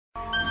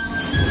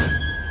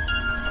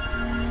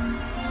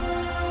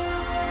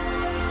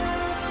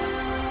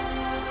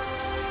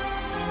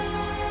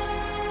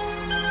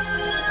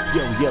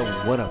Yo,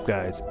 what up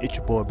guys? It's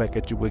your boy back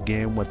at you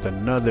again with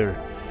another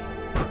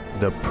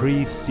the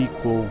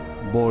pre-sequel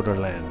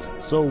Borderlands.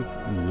 So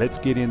let's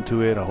get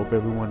into it. I hope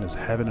everyone is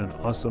having an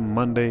awesome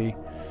Monday.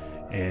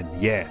 And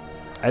yeah,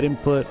 I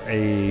didn't put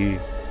a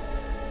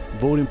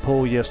voting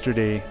poll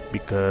yesterday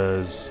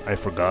because I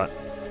forgot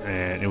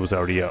and it was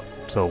already up.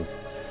 So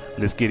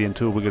let's get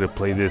into it. We're gonna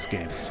play this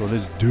game. So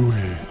let's do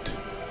it.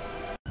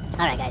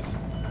 Alright guys,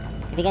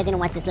 if you guys didn't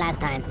watch this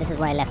last time, this is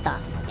where I left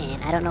off.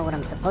 And I don't know what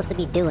I'm supposed to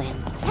be doing.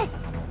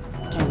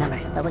 Can't remember,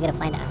 but we're gonna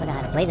find out. I forgot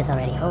how to play this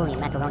already. Holy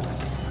macaroni.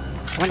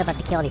 I wonder if I have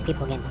to kill all these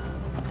people again.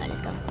 Alright,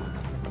 let's go.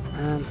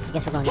 I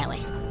guess we're going that way.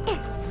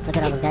 Look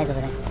at all those guys over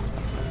there.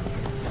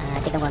 I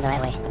think I'm going the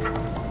right way.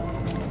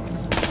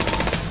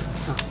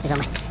 Oh, he's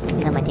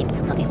on my team.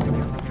 Okay.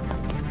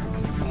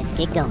 Let's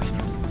get going.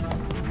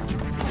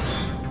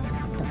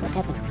 What the fuck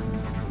happened?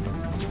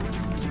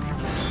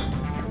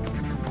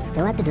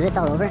 Do I have to do this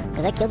all over?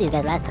 Because I killed these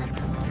guys last time.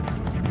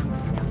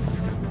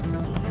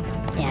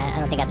 Yeah, I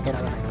don't think I have to do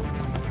it all over.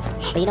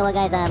 But you know what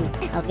guys, I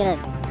was gonna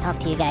talk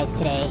to you guys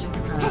today.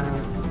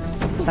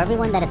 For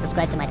everyone that is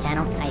subscribed to my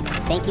channel, I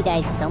thank you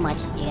guys so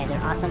much. You guys are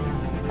awesome.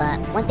 But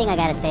one thing I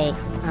gotta say,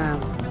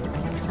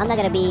 I'm not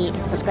gonna be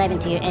subscribing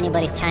to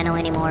anybody's channel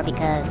anymore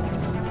because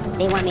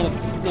they want me to,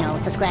 you know,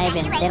 subscribe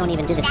and they don't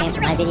even do the same for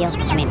my video.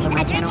 I mean, for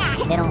my channel.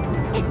 They don't,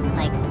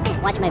 like,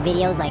 watch my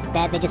videos like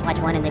that. They just watch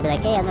one and they be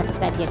like, hey, I'm gonna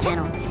subscribe to your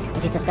channel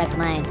if you subscribe to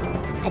mine.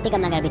 I think I'm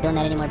not gonna be doing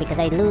that anymore because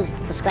I lose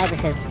subscribers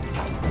because,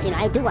 you know,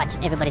 I do watch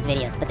everybody's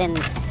videos, but then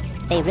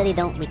they really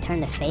don't return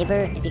the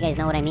favor, if you guys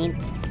know what I mean.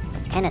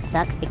 Kind of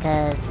sucks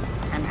because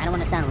I don't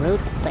want to sound rude,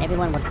 but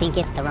everyone will think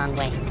it the wrong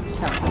way.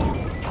 So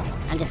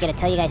I'm just gonna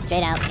tell you guys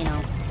straight out, you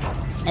know,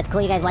 that's cool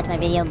you guys watch my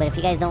video, but if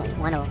you guys don't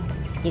want to,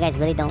 you guys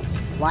really don't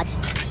watch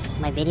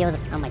my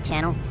videos on my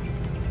channel,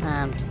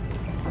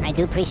 I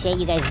do appreciate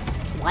you guys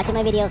watching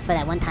my video for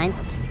that one time,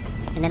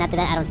 and then after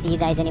that I don't see you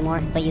guys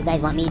anymore, but you guys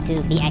want me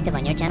to be active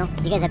on your channel.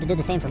 You guys have to do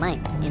the same for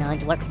mine, you know,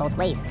 it works both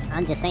ways.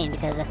 I'm just saying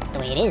because that's the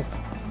way it is.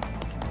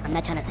 I'm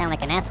not trying to sound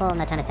like an asshole, I'm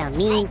not trying to sound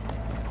mean,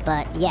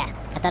 but yeah,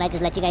 I thought I'd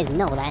just let you guys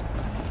know that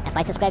if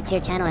I subscribe to your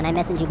channel and I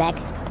message you back,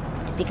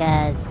 it's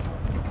because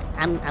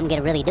I'm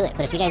gonna really do it.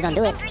 But if you guys don't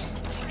do it,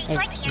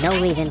 there's no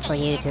reason for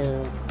you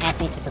to ask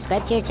me to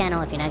subscribe to your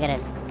channel if you're not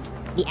gonna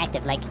be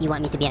active like you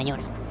want me to be on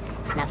yours.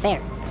 Not fair,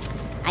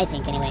 I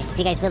think anyway. If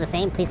you guys feel the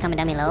same, please comment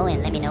down below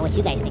and let me know what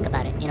you guys think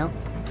about it, you know?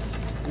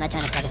 I'm not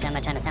trying to, like I said, I'm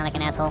not trying to sound like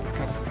an asshole,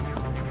 because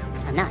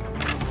I'm not.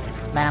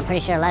 But I'm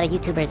pretty sure a lot of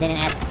YouTubers didn't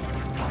ask,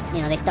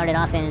 you know, they started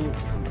off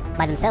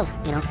by themselves,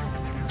 you know?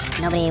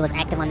 Nobody was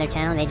active on their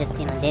channel, they just,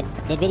 you know, did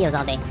videos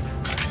all day.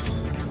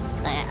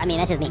 I mean,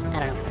 that's just me, I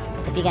don't know.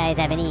 If you guys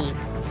have any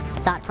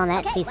thoughts on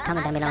that, please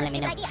comment down below and let me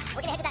know.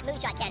 We're gonna head to that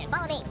moonshot cannon,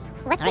 follow me.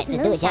 What's this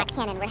moonshot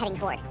cannon we're heading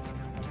toward?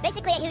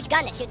 Basically a huge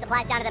gun that shoots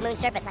supplies down to the moon's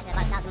surface like at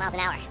about 1,000 miles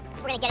an hour.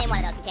 We're gonna get in one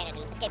of those containers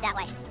and escape that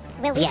way.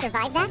 Will we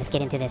survive that? Let's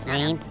get into this,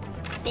 man.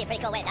 Be a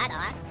pretty cool way to die though,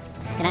 huh?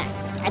 And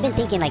I've been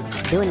thinking like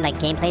doing like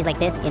gameplays like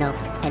this, you know,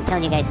 and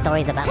telling you guys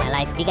stories about my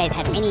life. If you guys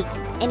have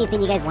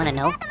anything you guys want to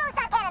know,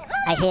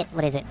 I hit,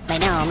 what is it? Right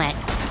now I'm at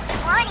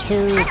 2 or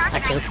 2.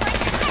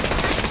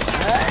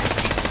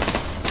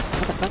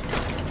 What the fuck?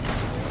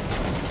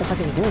 What the fuck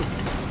is he doing?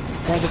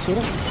 Do I just shoot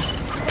him?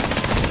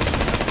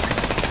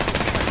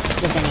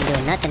 This guy ain't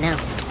doing nothing now.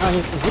 Oh,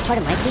 is he part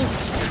of my team?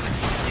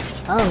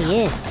 Oh,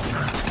 he is.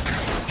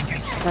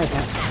 No, he's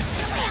not.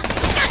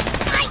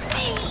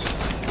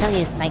 I'm telling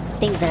you, like,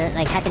 things that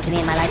like happened to me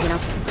in my life, you know?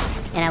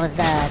 And I was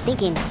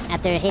thinking,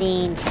 after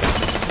hitting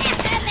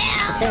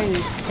a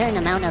certain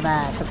amount of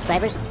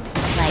subscribers,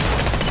 like,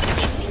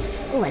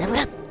 ooh, I leveled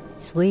up.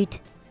 Sweet.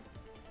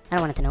 I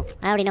don't want it to know.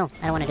 I already know.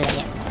 I don't want to do that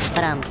yet.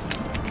 But I'm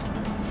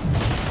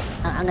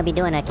gonna be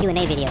doing a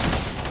Q&A video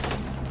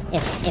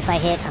if I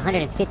hit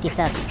 150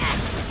 subs.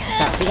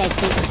 So if you guys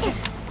think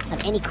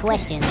of any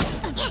questions,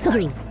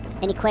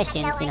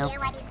 you know,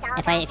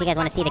 if you guys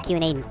want to see the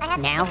Q&A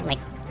now, like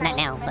not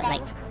now, but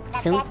like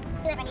soon,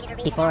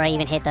 before I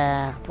even hit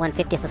the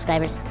 150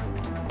 subscribers,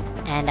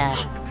 and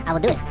I will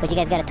do it. But you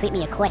guys gotta tweet me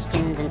your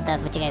questions and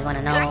stuff, what you guys want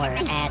to know or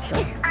ask, or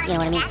you know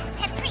what I mean.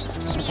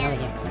 Something over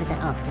here. What is that?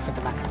 Oh, it's just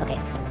a box. Okay.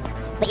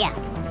 But yeah,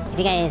 if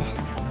you guys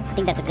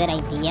think that's a good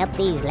idea,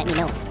 please let me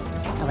know.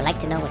 I would like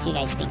to know what you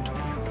guys think.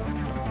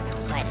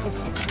 Alright,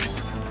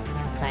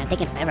 sorry, I'm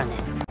taking forever on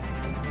this.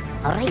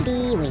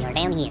 Alrighty, we are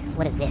down here.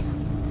 What is this?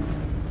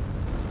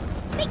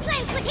 Big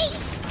flames with heat!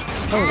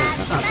 Holy, I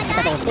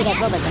thought they were big ass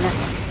robots, but not.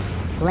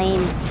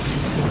 Flame,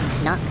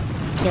 knock,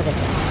 kill this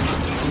guy.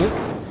 Nuke,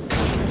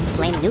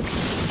 flame nuke.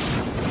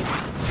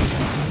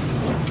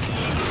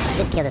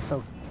 Let's kill this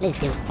fool. Let's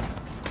do it.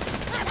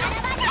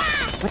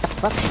 What the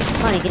fuck?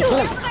 Come on, you gonna kill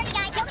him.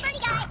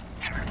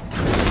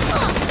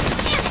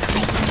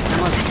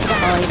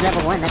 Oh, he's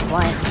level 1, that's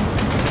why.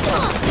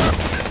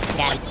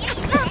 Got him.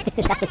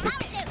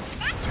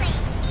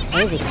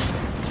 Where is he?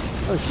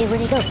 Oh shit,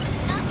 where'd he go?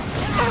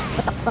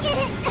 What the fuck?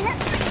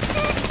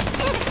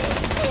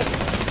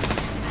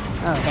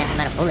 Oh damn, I'm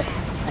out of bullets.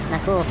 That's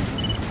not cool.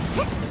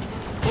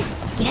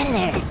 Get out of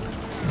there!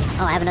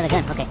 Oh, I have another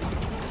gun, okay.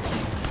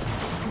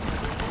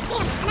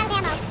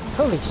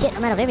 Holy shit,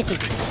 I'm out of everything.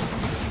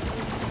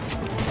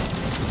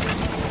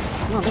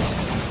 Come on, bitch.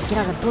 Get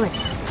all the bullets.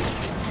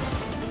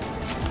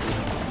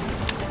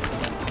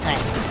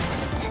 Alright.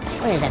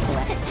 Where is that fool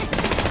at?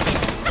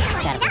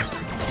 Got him.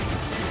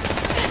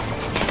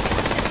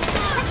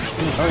 I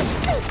need bullets.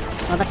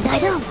 Oh, I'm about to die.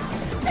 No!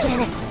 Get in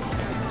there.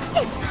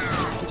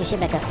 Get your shit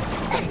back up.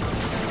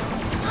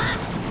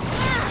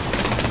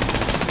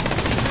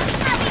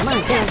 Come on,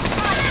 kill him.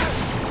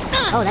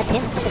 Oh, that's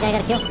him? That's the guy I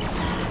gotta kill?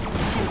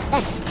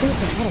 That's stupid.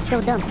 That is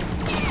so dumb.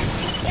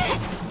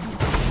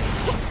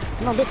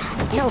 Come on, bitch.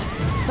 No.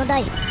 Don't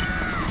die.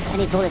 I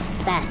need bullets.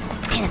 Fast.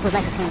 Damn, that fool's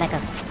life is coming back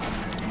up.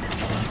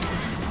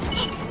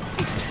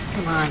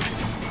 Come on.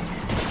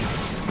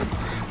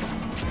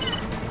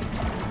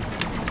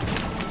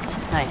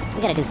 Alright,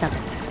 we gotta do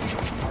something.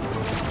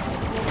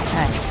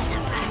 Alright.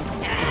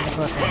 This is the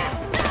bullshit.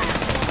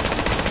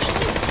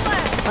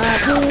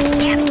 Fuck you!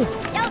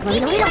 Come on,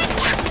 reload!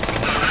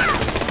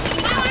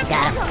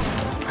 Got him.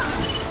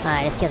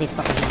 Alright, let's kill these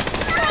fuckers now.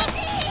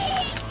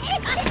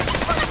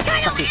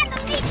 Fuck you.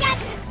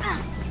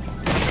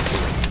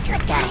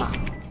 Got him all.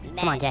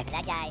 Come on, Jack.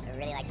 That guy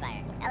really likes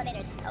fire.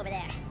 Elevator's over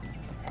there.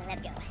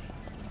 Let's go.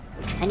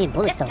 I need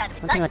bullets though. Don't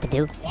tell me what to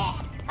do.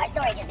 Yeah. Our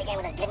story just began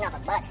with us getting off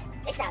a bus.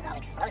 This sounds all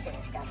explosive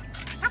and stuff.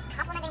 Stop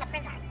complimenting a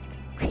prisoner.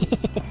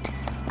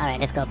 Alright,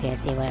 let's go up here and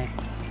see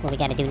what we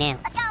gotta do now.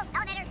 Let's go.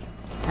 Elevator.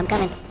 I'm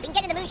coming. We can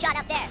get in the moonshot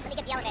up there. Let me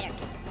get the elevator.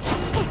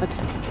 Oops.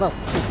 Whoa.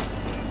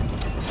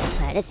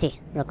 Alright, let's see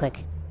real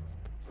quick.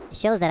 It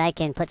shows that I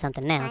can put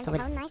something now. So,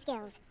 hone my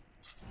skills.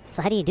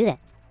 so how do you do that?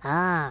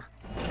 Ah.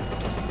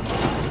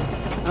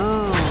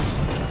 Oh.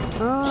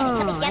 Damn it,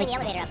 something's jamming the I-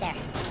 elevator up there.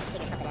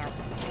 Figure something out.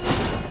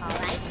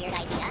 Alright, weird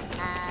idea.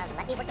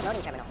 Let me work the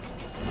loading terminal.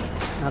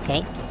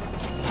 Okay.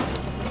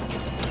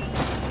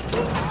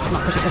 Come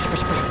on, push it, push it,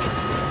 push it, push it.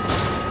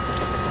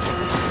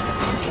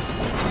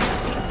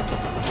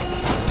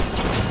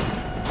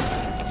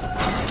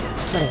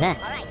 What is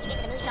that? Alright, you get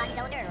to the moonshot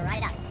cylinder and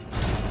ride it up.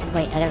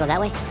 Wait, I gotta go that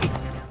way?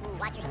 Ooh,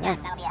 watch your step.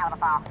 That'll be a hell of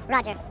a fall.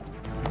 Roger.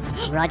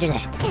 Roger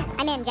that.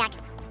 I'm in, Jack.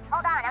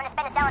 Hold on, I'm gonna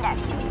spin the cylinder.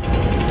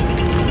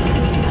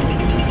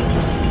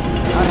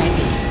 Alright.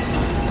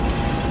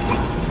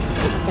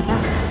 Jump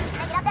out. To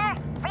make it up there,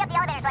 free up the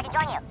elevator so I can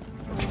join you.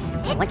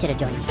 I want you to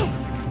join me.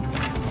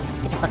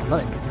 Let's get some fucking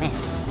bullets, cause man,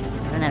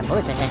 I'm running out of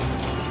bullets right there.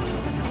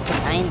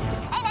 Just dying.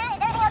 Hey man,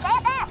 is everything okay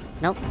up there?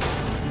 Nope.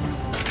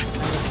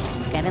 I'm just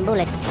grabbing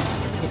bullets.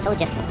 Just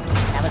told you.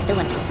 I was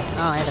doing.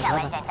 Oh, there's a That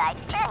way, problem. stay tight.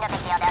 No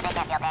big deal, though. They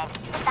can't feel pain.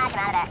 Just bash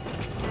them out of there.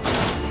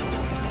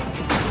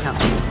 No.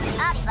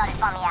 Oh, these loaders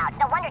bum me out. It's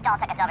no wonder Dahl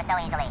took us over so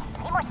easily.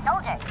 We need more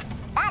soldiers.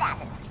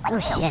 Badasses. Like Oh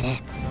you.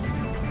 shit.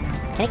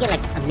 Can I get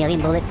like a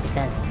million bullets?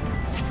 Because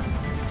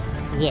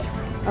yeah.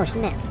 Oh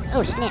snap.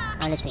 Oh snap.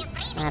 Oh, let's see.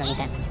 I don't need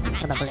that.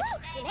 What about bullets?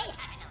 We made it.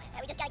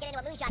 We just gotta get into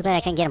a moonshot. Too bad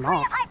I can't get them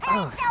all.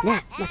 Oh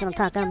snap. That's what I'm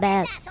talking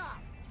about.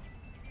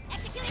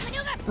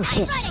 Oh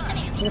shit.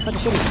 Who the fuck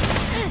is shooting?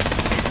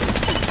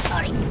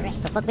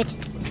 The fuck, bitch?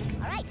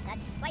 Alright,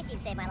 that's twice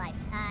you've saved my life.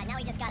 Now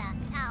we just gotta...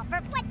 Oh,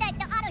 for what the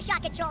auto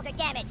shot controls are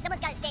damaged.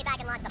 Someone's gotta stay back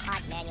and launch the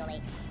pods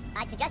manually.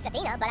 I'd suggest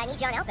Athena, but I need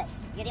you on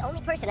Elpis. You're the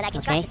only person that I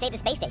can trust to save the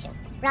space station.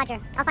 Roger.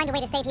 I'll find a way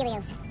to save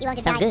Helios. You won't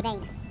just Sounds die in good.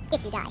 vain.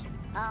 If you die.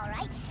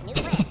 Alright, new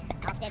plan.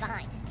 I'll stay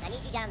behind. I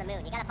need you down on the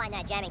moon. You gotta find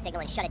that jamming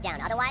signal and shut it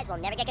down. Otherwise, we'll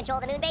never get control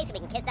of the moon base and we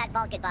can kiss that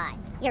vault goodbye.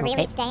 You're Okay.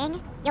 really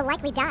staying? You'll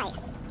likely die.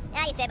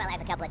 Yeah, you saved my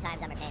life a couple of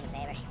times. I'm repaying the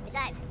favor.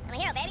 Besides, I'm a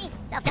hero, baby.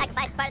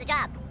 Self-sacrifice is part of the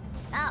job.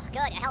 Oh,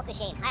 good. A health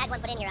machine. I had one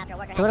put in here after a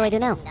worker So what do I do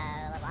now?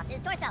 Lost his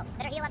torso.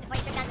 Better heal up before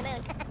you trip down to the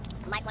moon.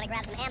 Might want to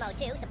grab some ammo,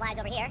 too. Supplies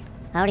over here.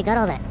 I already got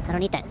all that. I don't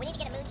need that. We need to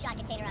get a moonshot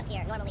container up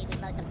here. Normally,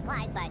 we'd load some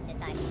supplies, but this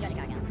time, you're the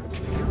cargo.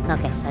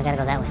 Okay, so I gotta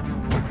go that way.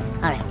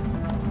 Alright.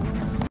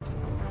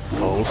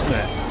 Oh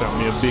snap, found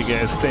me a big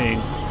ass thing.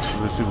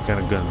 Let's see what kind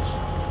of guns.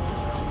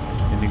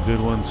 Any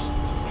good ones?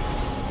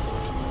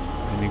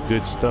 Any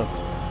good stuff?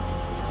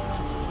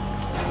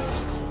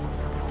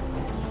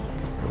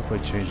 What if I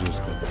change this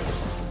thing?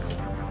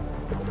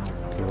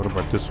 Okay, what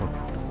about this one?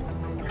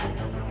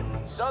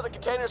 So the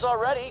container's all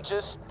ready,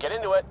 just get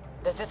into it.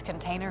 Does this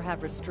container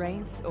have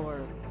restraints,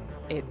 or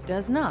it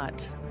does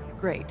not?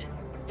 Great.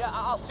 Yeah,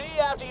 I'll see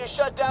you after you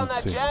shut down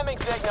Let's that see. jamming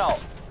signal.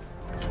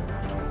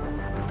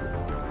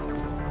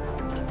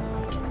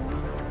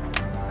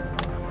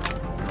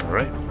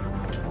 Alright.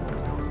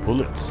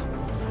 Bullets.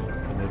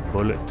 I need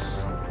bullets.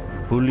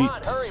 Come Bullets.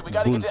 on, hurry, we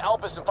gotta get to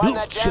Elpis and find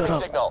that Shut jamming up.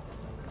 signal.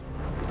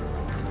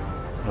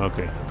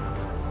 Okay.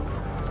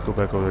 Let's go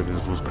back over there because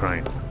this was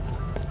crying.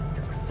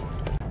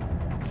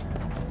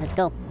 Let's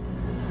go.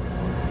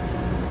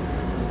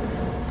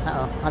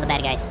 Uh-oh, all the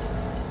bad guys.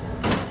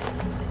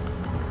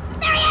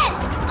 There he is!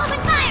 Open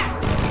fire!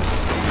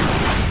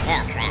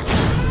 Oh, crap.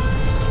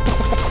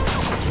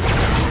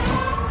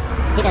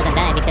 He doesn't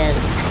die because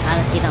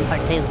he's on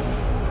part 2.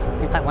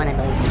 In part 1, I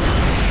believe.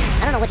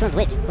 I don't know which one's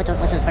which. Which one's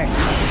first.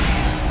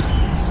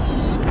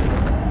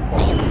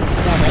 Damn,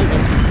 he has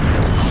lasers.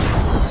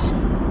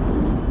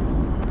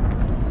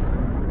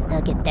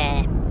 Look at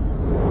that.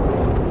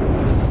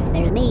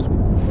 There's me.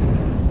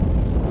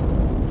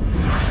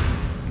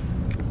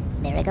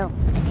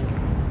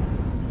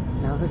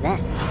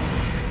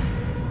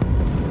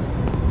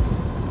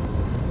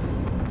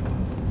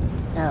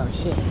 Oh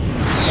shit.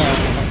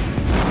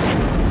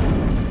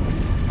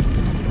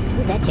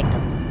 Who's that chick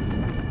though?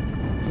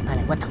 She's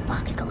probably like, what the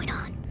fuck is going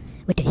on?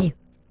 What the hell?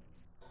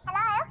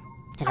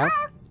 Hello?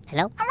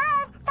 Hello?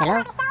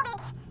 Hello?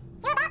 Salvage.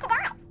 You're about to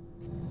die.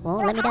 Well,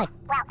 let me die.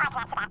 Well, I can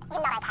answer that.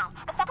 You're not okay.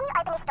 The second you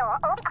open this door,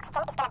 all the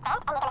oxygen is going to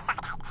vent and you're going to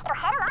suffocate. It'll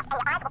hurt a lot and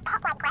your eyes will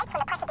pop like grapes when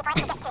the pressure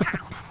differential gets too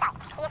harsh. So,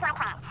 here's my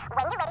plan.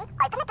 When you're ready,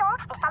 open the door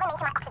and follow me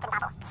to my oxygen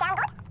bubble. Sound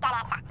good? Don't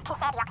answer.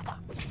 Conserve your oxygen.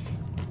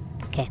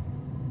 Okay.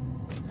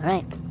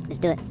 Alright, let's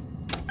do it.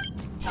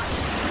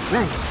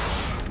 Run!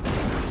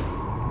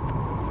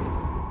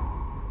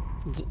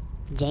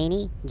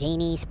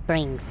 Janie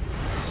Springs.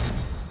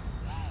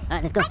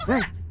 Alright, let's go.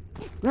 Run!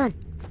 Run!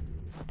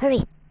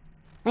 Hurry!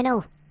 I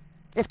know!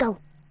 Let's go!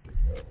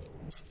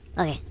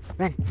 Okay,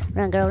 run.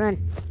 Run, girl, run.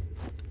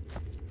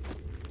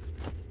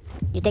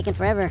 You're taking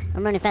forever.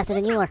 I'm running faster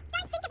than you are.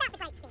 Don't think about the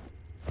great thing.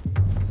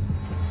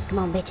 Come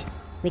on, bitch.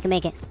 We can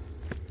make it.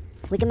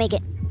 We can make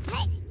it.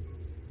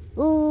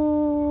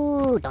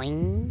 Ooh,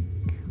 doing.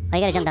 Oh,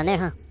 you gotta jump down there,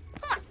 huh?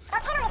 Here, I'll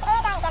turn on this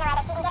air dome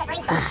generator so you can get a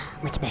breathe. Ah,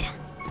 much better.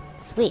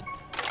 Sweet.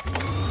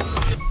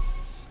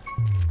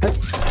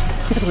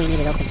 Oops. We need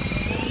it open.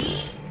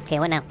 Okay,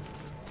 what now?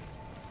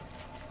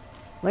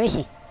 Where is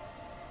she?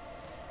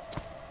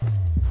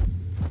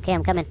 Okay,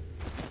 I'm coming.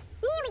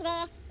 Nearly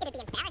there. It'd be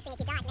embarrassing if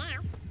you died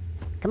now.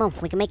 Come on,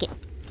 we can make it.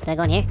 Do I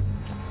go in here?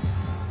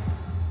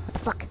 What the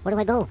fuck? Where do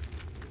I go?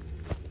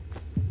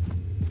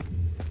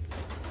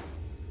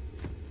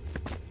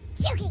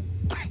 Choking.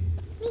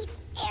 Need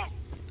air.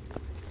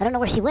 I don't know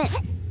where she went.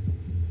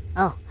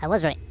 Oh, I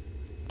was right.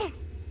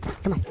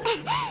 Come on.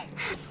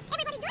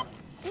 Everybody good?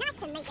 Nice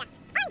to meet ya.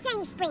 I'm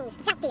Janie Springs,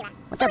 junk dealer.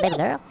 What's up, baby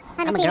girl?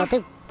 I'm I'm a a girl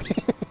theater.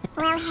 too.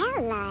 Well,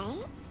 hello.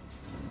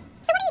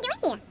 So what are you doing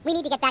here? We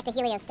need to get back to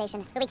Helios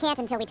Station, but we can't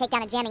until we take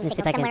down a jamming Let's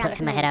see if signal I can somewhere on put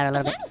this my head out a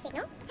little bit. jamming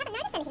signal? Haven't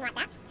noticed anything like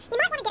that. You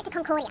might want to get to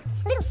Concordia,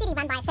 a little city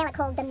run by a fella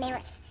called the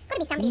Merith.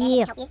 Gotta be somebody there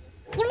Yeah. to help you.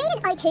 You'll need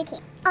an O2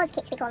 kit, Oz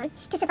kits we call them,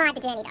 to survive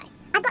the journey though.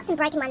 I've got some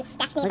broken ones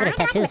stashed Look nearby, at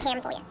her and I can tattoos. repair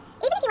them for you.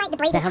 Even if you ain't the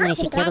breathing how many type,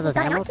 she you'll be glad killed you've those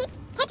got an Oz animals? kit.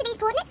 Head to these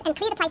coordinates and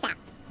clear the place out.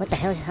 What the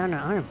hell is on her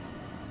arm?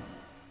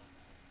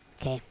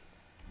 Okay.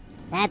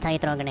 That's how you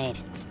throw a grenade.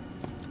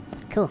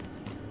 Cool.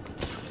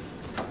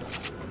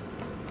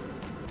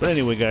 But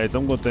anyway, guys,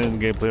 I'm going to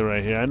end gameplay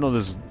right here. I know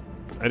this.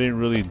 I didn't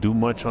really do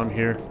much on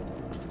here.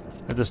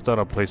 I just thought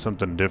I'd play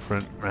something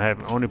different. I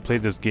have only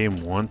played this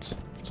game once,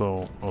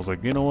 so I was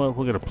like, you know what?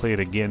 We're gonna play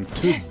it again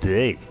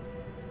today.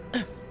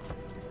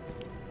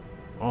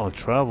 Oh,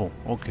 travel.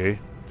 Okay,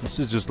 this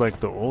is just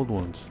like the old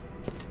ones.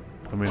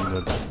 I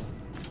mean,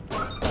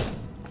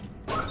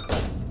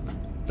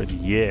 but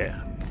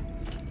yeah.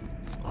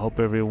 I hope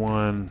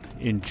everyone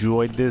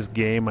enjoyed this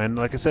game. And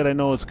like I said, I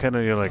know it's kind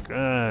of, you're like,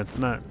 it's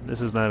not.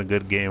 This is not a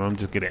good game. I'm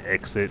just gonna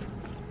exit.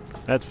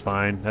 That's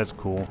fine. That's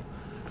cool.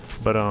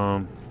 But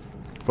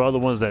for all the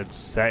ones that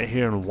sat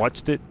here and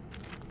watched it,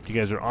 you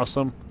guys are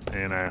awesome,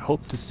 and I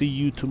hope to see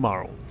you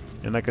tomorrow.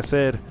 And like I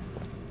said,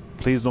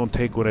 please don't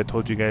take what I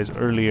told you guys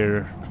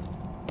earlier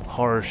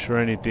harsh or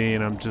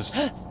anything. I'm just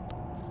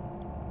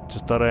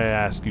thought I'd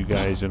ask you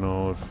guys, you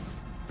know,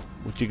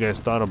 what you guys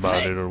thought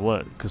about it or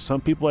what. Because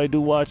some people I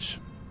do watch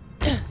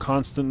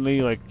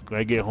constantly. Like,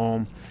 I get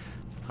home,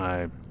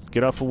 I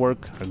get off of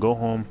work, I go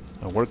home,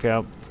 I work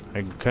out,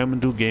 I come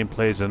and do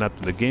gameplays, and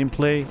after the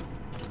gameplay,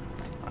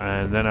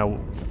 and then I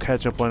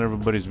catch up on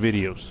everybody's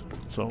videos.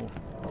 So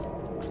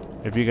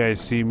if you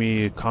guys see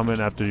me comment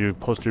after you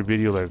post your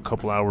video like a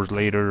couple hours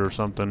later or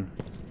something,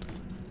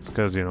 it's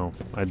because, you know,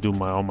 I do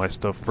all my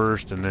stuff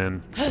first, and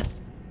then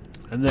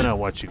I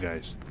watch you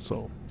guys.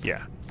 So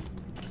yeah,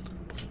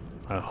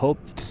 I hope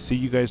to see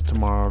you guys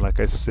tomorrow. Like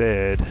I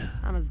said,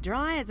 I'm as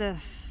dry as a...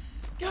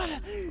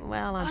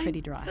 Well, I'm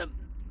pretty dry.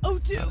 I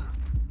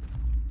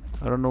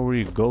don't know where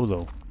you go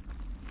though.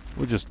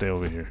 We'll just stay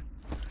over here.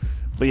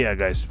 But yeah,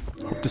 guys,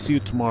 hope to see you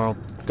tomorrow.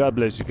 God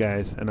bless you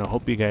guys, and I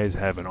hope you guys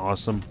have an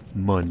awesome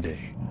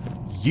Monday.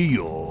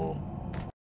 Yeah.